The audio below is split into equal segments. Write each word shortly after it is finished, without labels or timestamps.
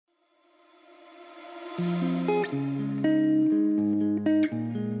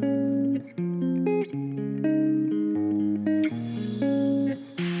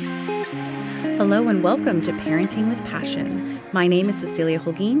Hello and welcome to Parenting with Passion. My name is Cecilia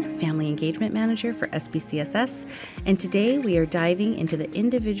Holguin, Family Engagement Manager for SBCSS, and today we are diving into the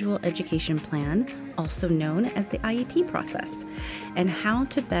Individual Education Plan, also known as the IEP process, and how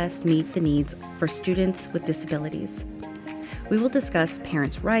to best meet the needs for students with disabilities. We will discuss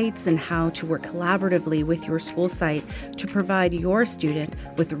parents' rights and how to work collaboratively with your school site to provide your student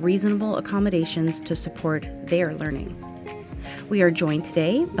with reasonable accommodations to support their learning. We are joined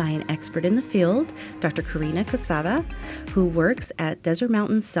today by an expert in the field, Dr. Karina Quezada, who works at Desert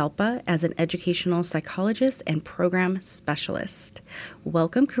Mountain SELPA as an educational psychologist and program specialist.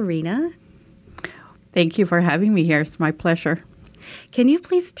 Welcome, Karina. Thank you for having me here. It's my pleasure. Can you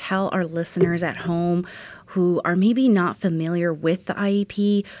please tell our listeners at home who are maybe not familiar with the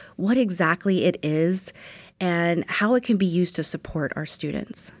IEP what exactly it is and how it can be used to support our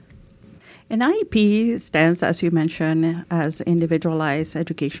students? An IEP stands, as you mentioned, as Individualized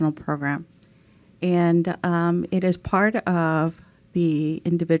Educational Program. And it is part of the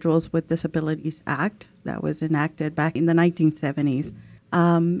Individuals with Disabilities Act that was enacted back in the 1970s.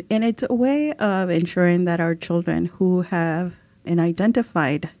 And it's a way of ensuring that our children who have an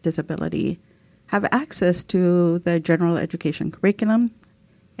identified disability have access to the general education curriculum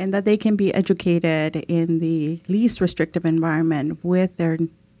and that they can be educated in the least restrictive environment with their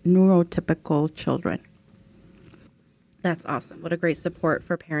neurotypical children. That's awesome. What a great support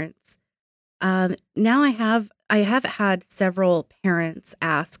for parents. Now I have had several parents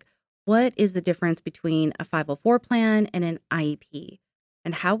ask, what is the difference between a 504 plan and an IEP?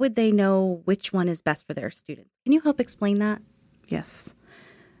 And how would they know which one is best for their students? Can you help explain that? Yes.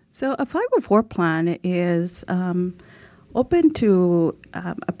 So a 504 plan is open to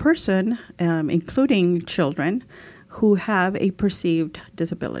a person, including children, who have a perceived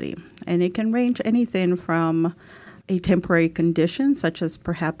disability. And it can range anything from a temporary condition, such as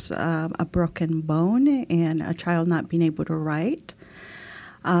perhaps a broken bone and a child not being able to write,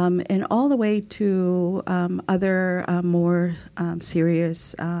 and all the way to other more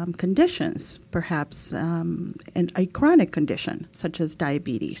serious conditions, perhaps a chronic condition, such as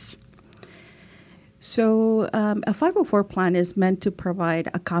diabetes. So a 504 plan is meant to provide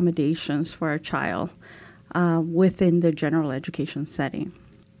accommodations for a child within the general education setting.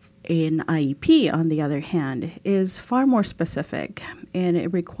 An IEP, on the other hand, is far more specific, and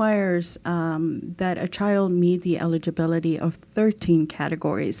it requires that a child meet the eligibility of 13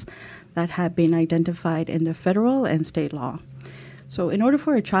 categories that have been identified in the federal and state law. So in order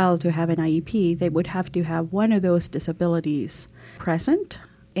for a child to have an IEP, they would have to have one of those disabilities present,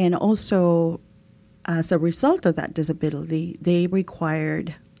 and also as a result of that disability, they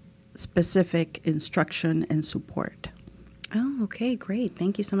required specific instruction and support. Oh, okay, great.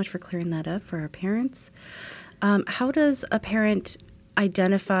 Thank you so much for clearing that up for our parents. How does a parent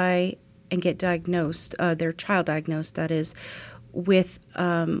identify and get diagnosed, their child diagnosed, that is, with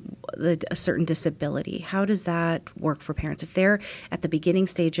a certain disability? How does that work for parents? If they're at the beginning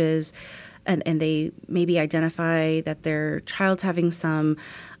stages and they maybe identify that their child's having some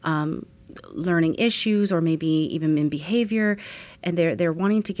learning issues or maybe even in behavior, and they're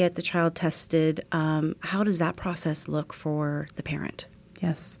wanting to get the child tested, how does that process look for the parent?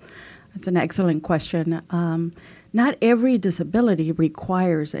 Yes, that's an excellent question. Not every disability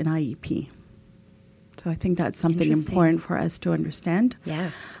requires an IEP. So I think that's something important for us to understand.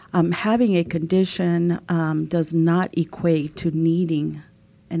 Yes. Having a condition does not equate to needing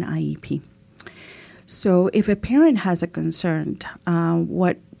an IEP. So if a parent has a concern,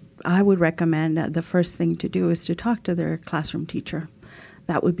 what I would recommend the first thing to do is to talk to their classroom teacher.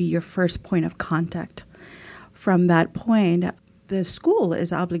 That would be your first point of contact. From that point, the school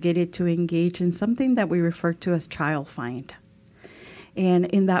is obligated to engage in something that we refer to as child find. And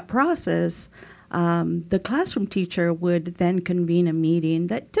in that process, the classroom teacher would then convene a meeting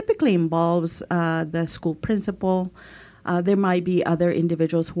that typically involves the school principal. There might be other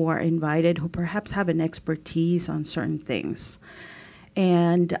individuals who are invited who perhaps have an expertise on certain things.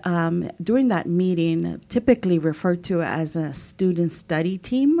 And during that meeting, typically referred to as a student study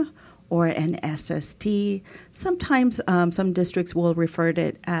team or an SST. Sometimes some districts will refer to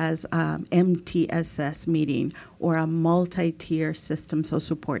it as MTSS meeting or a multi-tier systems of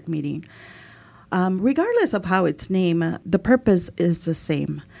support meeting. Regardless of how it's named, the purpose is the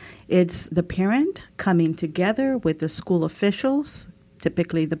same. It's the parent coming together with the school officials,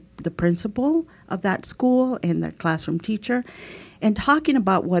 typically the principal of that school and the classroom teacher, and talking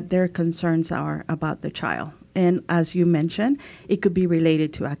about what their concerns are about the child. And as you mentioned, it could be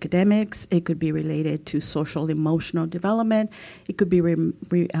related to academics, it could be related to social emotional development, it could be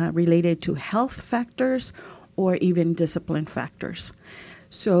related to health factors, or even discipline factors.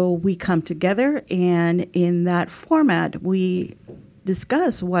 So we come together, and in that format, we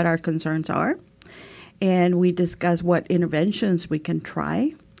discuss what our concerns are, and we discuss what interventions we can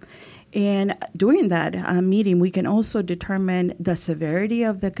try. And during that meeting, we can also determine the severity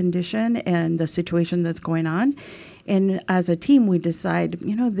of the condition and the situation that's going on. And as a team, we decide,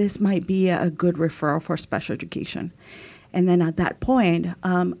 this might be a good referral for special education. And then at that point,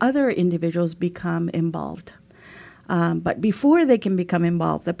 other individuals become involved. But before they can become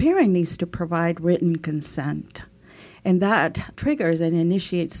involved, the parent needs to provide written consent. And that triggers and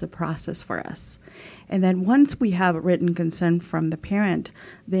initiates the process for us. And then once we have written consent from the parent,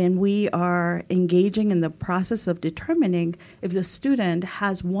 then we are engaging in the process of determining if the student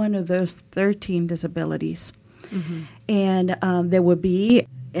has one of those 13 disabilities. Mm-hmm. And there will be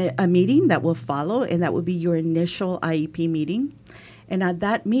a meeting that will follow, and that will be your initial IEP meeting. And at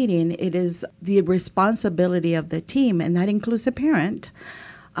that meeting, it is the responsibility of the team, and that includes the parent,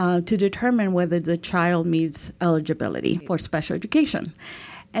 to determine whether the child meets eligibility for special education.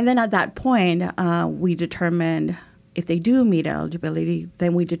 And then at that point, we determine if they do meet eligibility,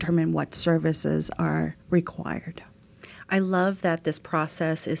 then we determine what services are required. I love that this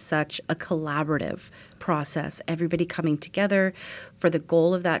process is such a collaborative process, everybody coming together for the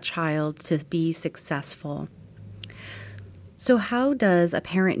goal of that child to be successful. So how does a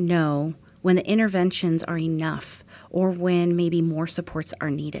parent know when the interventions are enough or when maybe more supports are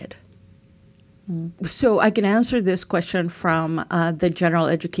needed? So I can answer this question from the general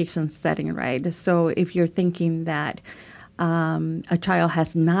education setting, right? So if you're thinking that a child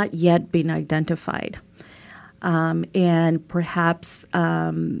has not yet been identified, and perhaps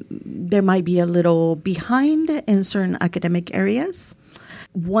there might be a little behind in certain academic areas.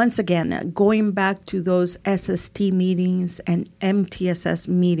 Once again, going back to those SST meetings and MTSS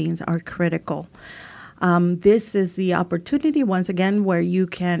meetings are critical. This is the opportunity, once again, where you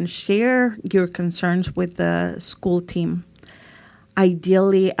can share your concerns with the school team.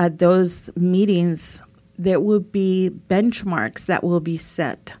 Ideally, at those meetings, there will be benchmarks that will be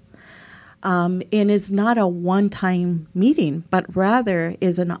set. And it's not a one-time meeting, but rather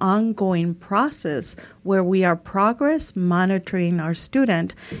is an ongoing process where we are progress monitoring our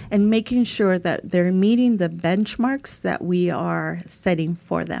student and making sure that they're meeting the benchmarks that we are setting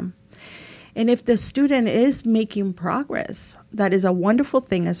for them. And if the student is making progress, that is a wonderful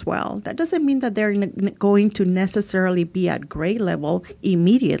thing as well. That doesn't mean that they're going to necessarily be at grade level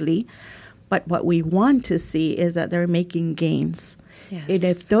immediately, but what we want to see is that they're making gains. Yes. And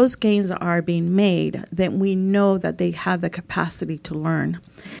if those gains are being made, then we know that they have the capacity to learn.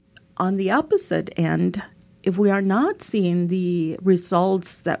 On the opposite end, if we are not seeing the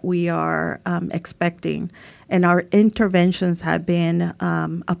results that we are expecting, and our interventions have been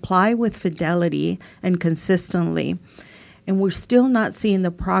applied with fidelity and consistently, and we're still not seeing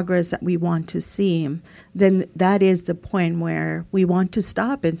the progress that we want to see, then that is the point where we want to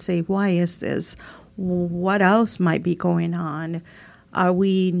stop and say, why is this? What else might be going on? Are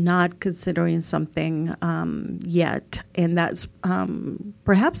we not considering something yet? And that's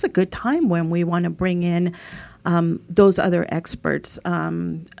perhaps a good time when we want to bring in those other experts,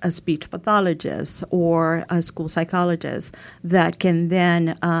 a speech pathologist or a school psychologist that can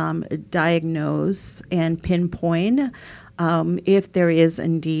then diagnose and pinpoint if there is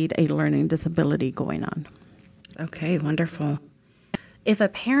indeed a learning disability going on. Okay, wonderful. If a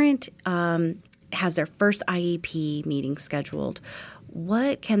parent has their first IEP meeting scheduled,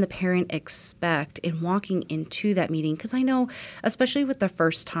 what can the parent expect in walking into that meeting? Because I know, especially with the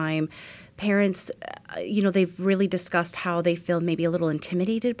first time, parents, they've really discussed how they feel maybe a little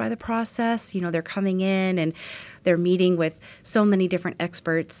intimidated by the process. They're coming in and they're meeting with so many different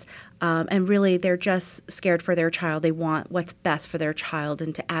experts, and really they're just scared for their child. They want what's best for their child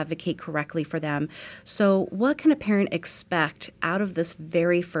and to advocate correctly for them. So what can a parent expect out of this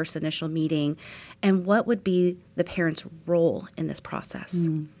very first initial meeting, and what would be the parent's role in this process?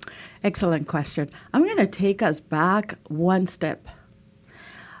 Excellent question. I'm going to take us back one step.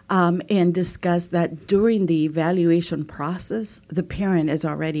 And discuss that during the evaluation process, the parent is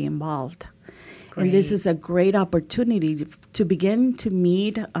already involved. Great. And this is a great opportunity to begin to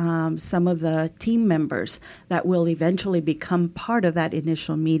meet some of the team members that will eventually become part of that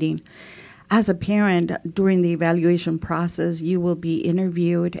initial meeting. As a parent, during the evaluation process, you will be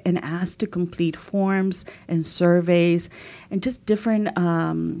interviewed and asked to complete forms and surveys and just different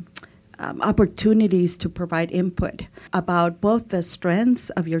opportunities to provide input about both the strengths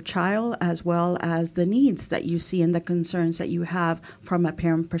of your child as well as the needs that you see and the concerns that you have from a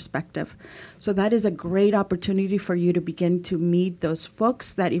parent perspective. So that is a great opportunity for you to begin to meet those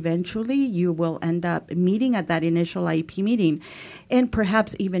folks that eventually you will end up meeting at that initial IEP meeting, and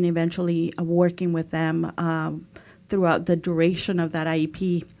perhaps even eventually working with them throughout the duration of that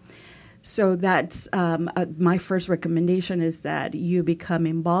IEP. So that's my first recommendation, is that you become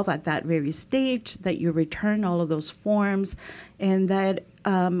involved at that very stage, that you return all of those forms, and that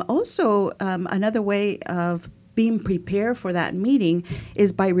also another way of being prepared for that meeting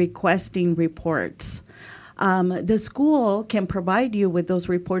is by requesting reports. The school can provide you with those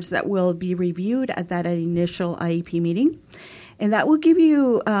reports that will be reviewed at that initial IEP meeting. And that will give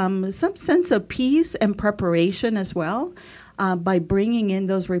you some sense of peace and preparation as well. By bringing in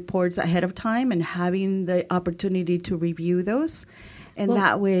those reports ahead of time and having the opportunity to review those. And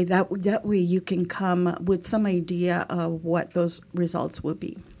that way you can come with some idea of what those results will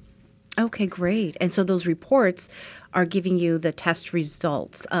be. Okay, great. And so those reports are giving you the test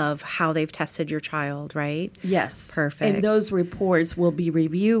results of how they've tested your child, right? Yes. Perfect. And those reports will be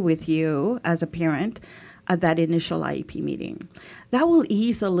reviewed with you as a parent at that initial IEP meeting. That will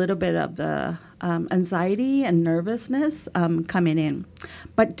ease a little bit of the anxiety and nervousness coming in.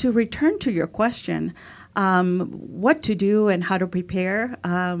 But to return to your question, what to do and how to prepare,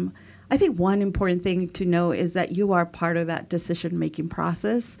 I think one important thing to know is that you are part of that decision-making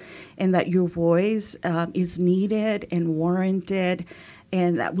process, and that your voice is needed and warranted,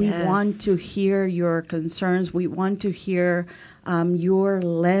 and that we want to hear your concerns. We want to hear your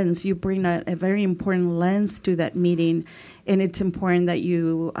lens. You bring a very important lens to that meeting, and it's important that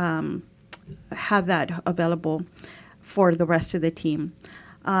you have that available for the rest of the team.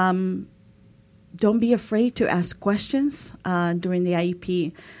 Don't be afraid to ask questions during the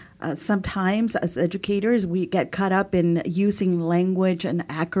IEP. Sometimes as educators, we get caught up in using language and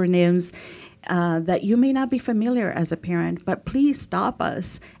acronyms that you may not be familiar as a parent, but please stop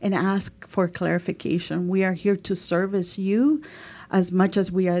us and ask for clarification. We are here to service you as much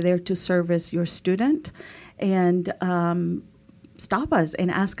as we are there to service your student. And stop us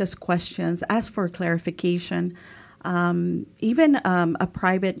and ask us questions, ask for clarification. Even a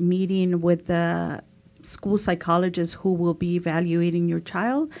private meeting with the school psychologist who will be evaluating your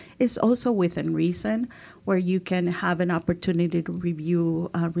child is also within reason, where you can have an opportunity to review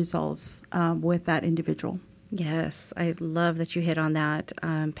results with that individual. Yes, I love that you hit on that.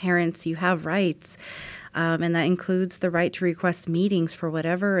 Parents, you have rights, and that includes the right to request meetings for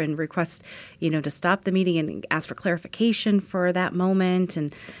whatever, and request, to stop the meeting and ask for clarification for that moment.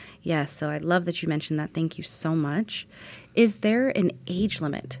 And yes, so I love that you mentioned that. Thank you so much. Is there an age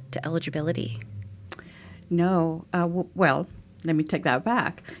limit to eligibility? No. Well, let me take that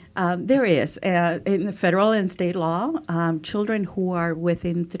back. There is. In the federal and state law, children who are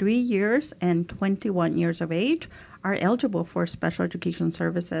within 3 years and 21 years of age are eligible for special education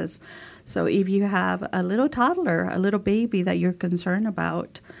services. So if you have a little toddler, a little baby that you're concerned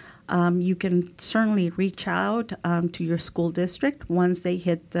about, you can certainly reach out to your school district. Once they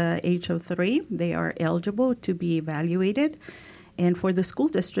hit the age of 3, they are eligible to be evaluated. And for the school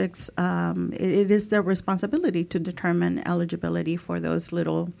districts, it is their responsibility to determine eligibility for those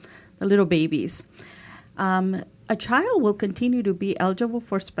little babies. A child will continue to be eligible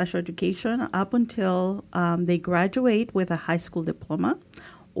for special education up until they graduate with a high school diploma,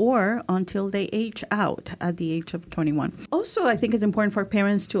 or until they age out at the age of 21. Also, I think it's important for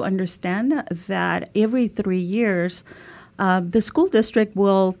parents to understand that every 3 years, the school district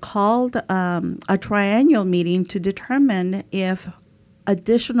will call a triennial meeting to determine if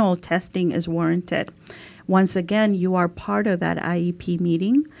additional testing is warranted. Once again, you are part of that IEP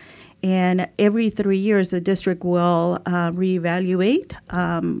meeting, and every 3 years, the district will reevaluate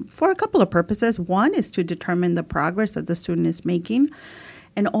for a couple of purposes. One is to determine the progress that the student is making,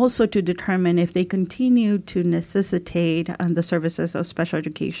 and also to determine if they continue to necessitate the services of special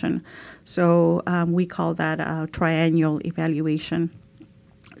education. So we call that a triennial evaluation.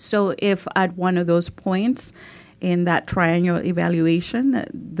 So if at one of those points in that triennial evaluation,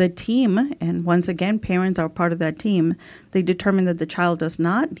 the team, and once again, parents are part of that team, they determine that the child does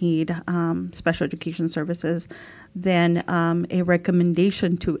not need special education services, then a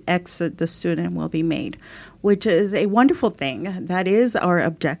recommendation to exit the student will be made, which is a wonderful thing. That is our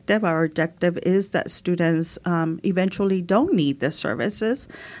objective. Our objective is that students eventually don't need the services,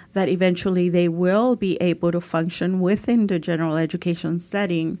 that eventually they will be able to function within the general education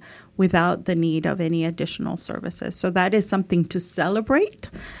setting without the need of any additional services. So that is something to celebrate.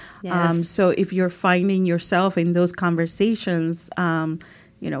 Yes. So if you're finding yourself in those conversations,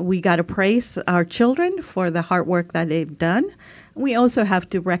 we got to praise our children for the hard work that they've done. We also have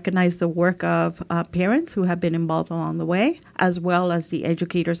to recognize the work of parents who have been involved along the way, as well as the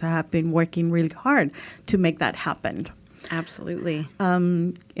educators that have been working really hard to make that happen. Absolutely.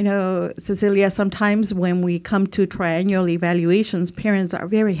 Cecilia, sometimes when we come to triennial evaluations, parents are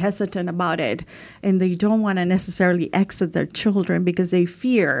very hesitant about it, and they don't want to necessarily exit their children because they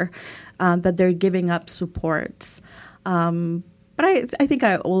fear that they're giving up supports. But I think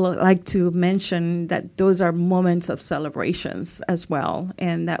I would like to mention that those are moments of celebrations as well,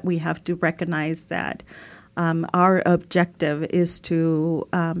 and that we have to recognize that our objective is to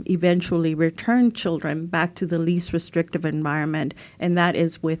eventually return children back to the least restrictive environment, and that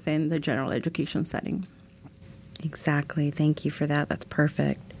is within the general education setting. Exactly. Thank you for that. That's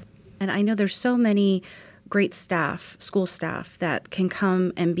perfect. And I know there's so many great staff, school staff, that can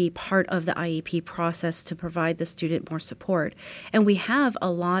come and be part of the IEP process to provide the student more support. And we have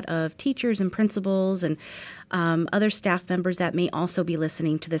a lot of teachers and principals and other staff members that may also be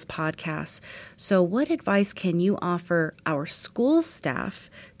listening to this podcast. So what advice can you offer our school staff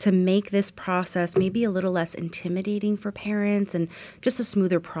to make this process maybe a little less intimidating for parents and just a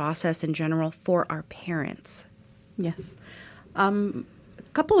smoother process in general for our parents? Yes.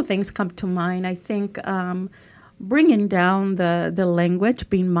 A couple of things come to mind. I think bringing down the language,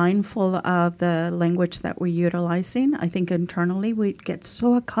 being mindful of the language that we're utilizing. I think internally we get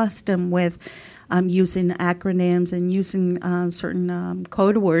so accustomed with using acronyms and using certain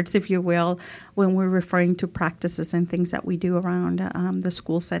code words, if you will, when we're referring to practices and things that we do around the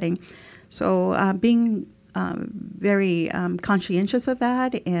school setting. So being very conscientious of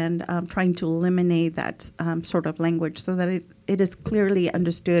that and trying to eliminate that sort of language so that it is clearly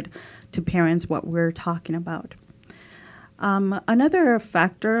understood to parents what we're talking about. Another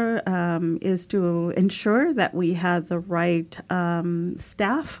factor is to ensure that we have the right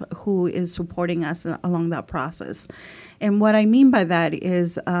staff who is supporting us along that process. And what I mean by that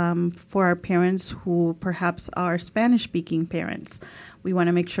is for our parents who perhaps are Spanish-speaking parents, we want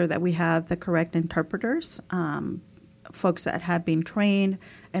to make sure that we have the correct interpreters, folks that have been trained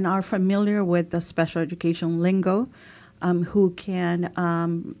and are familiar with the special education lingo, who can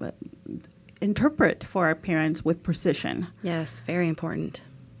interpret for our parents with precision. Yes, very important.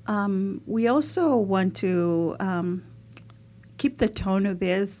 We also want to keep the tone of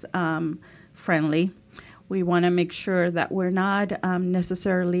this friendly. We want to make sure that we're not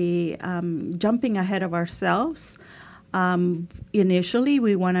necessarily jumping ahead of ourselves. Initially,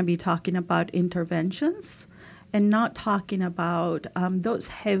 we want to be talking about interventions and not talking about those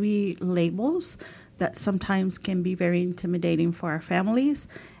heavy labels that sometimes can be very intimidating for our families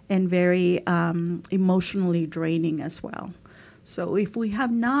and very emotionally draining as well. So if we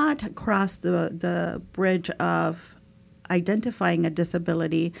have not crossed the bridge of identifying a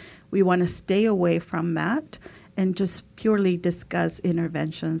disability, we want to stay away from that and just purely discuss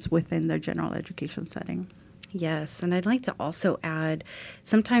interventions within the general education setting. Yes, and I'd like to also add,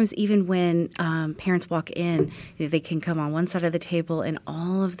 sometimes even when parents walk in, they can come on one side of the table and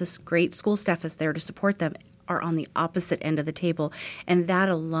all of this great school staff is there to support them are on the opposite end of the table, and that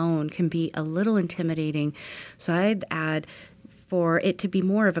alone can be a little intimidating. So I'd add for it to be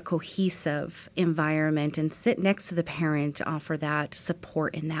more of a cohesive environment and sit next to the parent to offer that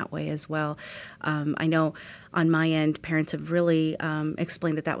support in that way as well. I know on my end, parents have really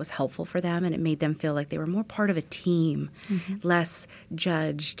explained that was helpful for them, and it made them feel like they were more part of a team, less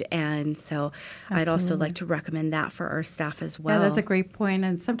judged. And so Absolutely. I'd also like to recommend that for our staff as well. Yeah, that's a great point.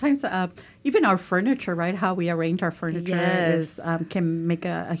 And sometimes even our furniture, right, how we arrange our furniture yes. can make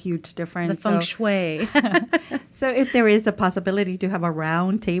a huge difference. The feng shui. So if there is a possibility to have a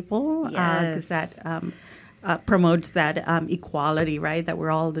round table, because that promotes that equality, right, that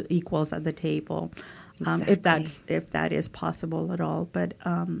we're all the equals at the table. Exactly. If that is possible at all. But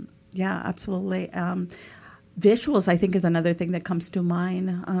yeah, absolutely. Visuals, I think, is another thing that comes to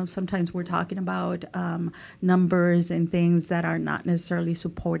mind. Sometimes we're talking about numbers and things that are not necessarily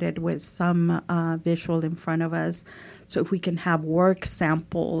supported with some visual in front of us. So if we can have work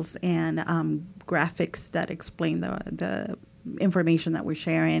samples and graphics that explain the information that we're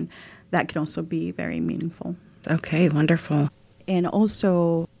sharing, that can also be very meaningful. Okay, wonderful. And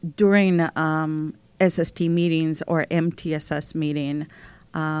also during SST meetings or MTSS meeting,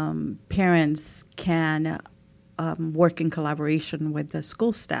 parents can work in collaboration with the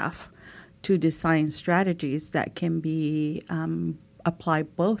school staff to design strategies that can be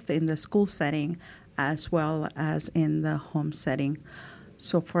applied both in the school setting as well as in the home setting.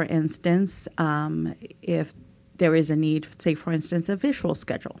 So, for instance, if there is a need, say, for instance, a visual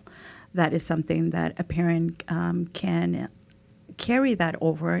schedule, that is something that a parent can carry that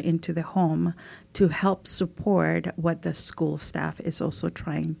over into the home to help support what the school staff is also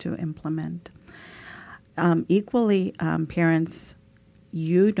trying to implement. Equally, parents,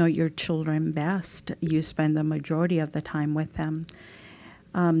 you know your children best. You spend the majority of the time with them.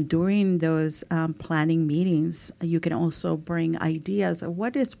 During those planning meetings, you can also bring ideas of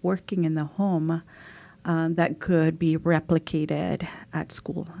what is working in the home that could be replicated at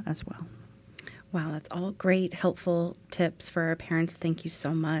school as well. Wow, that's all great, helpful tips for our parents. Thank you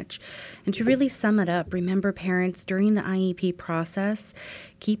so much. And to really sum it up, remember, parents, during the IEP process,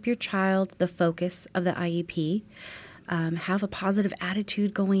 keep your child the focus of the IEP. Have a positive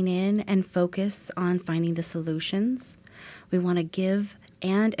attitude going in and focus on finding the solutions. We want to give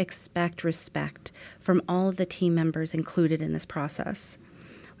and expect respect from all of the team members included in this process.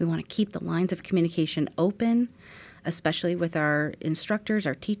 We want to keep the lines of communication open, especially with our instructors,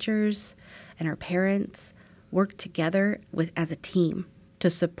 our teachers, and our parents. Work together as a team to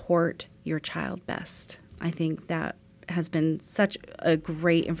support your child best. I think that has been such a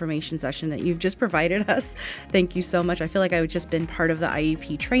great information session that you've just provided us. Thank you so much. I feel like I've just been part of the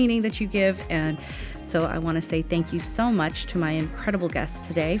IEP training that you give, and so I want to say thank you so much to my incredible guests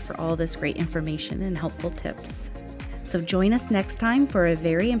today for all this great information and helpful tips. So join us next time for a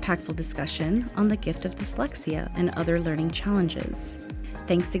very impactful discussion on the gift of dyslexia and other learning challenges.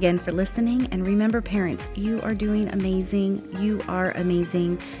 Thanks again for listening, and remember, parents, you are doing amazing, you are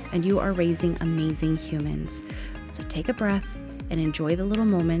amazing, and you are raising amazing humans. So take a breath and enjoy the little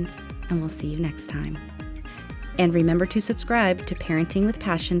moments, and we'll see you next time. And remember to subscribe to Parenting with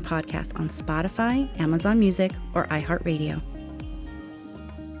Passion podcast on Spotify, Amazon Music, or iHeartRadio.